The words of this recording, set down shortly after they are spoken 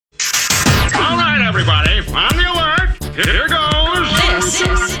everybody. On the alert. Here goes.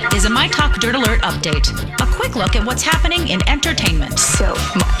 This is a My Talk Dirt Alert update. A quick look at what's happening in entertainment. So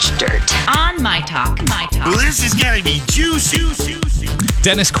much dirt. On My Talk. Well, this is going to be juicy.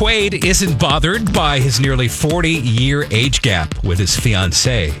 Dennis Quaid isn't bothered by his nearly 40-year age gap with his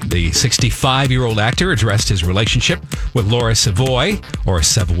fiancee. The 65-year-old actor addressed his relationship with Laura Savoy,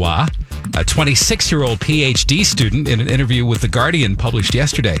 a 26-year-old PhD student, in an interview with The Guardian published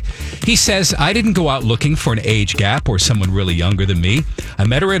yesterday. He says, "I didn't go out looking for an age gap or someone really younger than me. I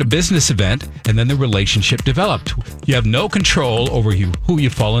met her at a business event, and then the relationship developed. You have no control over who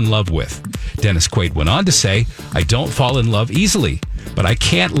you fall in love with." Dennis Quaid went on to say, "I don't fall in love easily, but I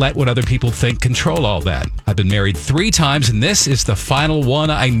can't let what other people think control all that. I've been married 3 times, and this is the final one.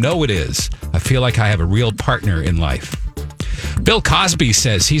 I know it is. I feel like I have a real partner in life." Bill Cosby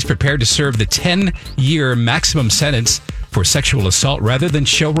says he's prepared to serve the 10-year maximum sentence for sexual assault rather than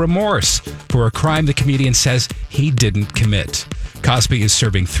show remorse for a crime the comedian says he didn't commit. Cosby is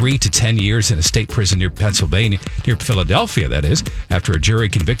serving 3 to 10 years in a state prison near Philadelphia, that is, after a jury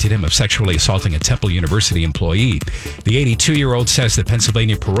convicted him of sexually assaulting a Temple University employee. The 82-year-old says the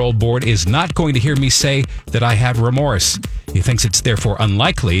Pennsylvania Parole Board is not going to hear me say that I have remorse. He thinks it's therefore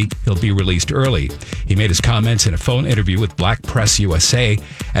unlikely he'll be released early. He made his comments in a phone interview with Black Press USA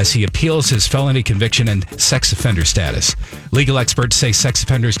as he appeals his felony conviction and sex offender status. Legal experts say sex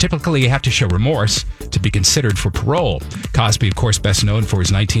offenders typically have to show remorse to be considered for parole. Cosby, of course, best known for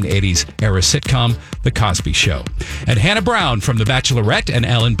his 1980s era sitcom, The Cosby Show. And Hannah Brown from The Bachelorette and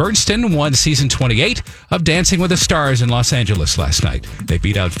Ellen Bernstein won season 28 of Dancing with the Stars in Los Angeles last night. They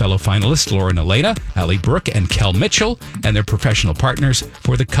beat out fellow finalists Lauren Elena, Allie Brooke, and Kel Mitchell, and their professional partners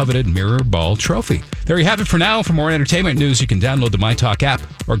for the coveted Mirror Ball Trophy. There you have it for now. For more entertainment news, you can download the MyTalk app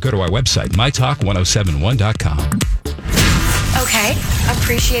or go to our website, mytalk1071.com. Okay,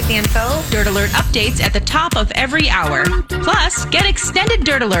 appreciate the info. Dirt Alert updates at the top of every hour. Plus, get extended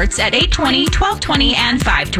Dirt Alerts at 8:20, 12:20, and 5:20.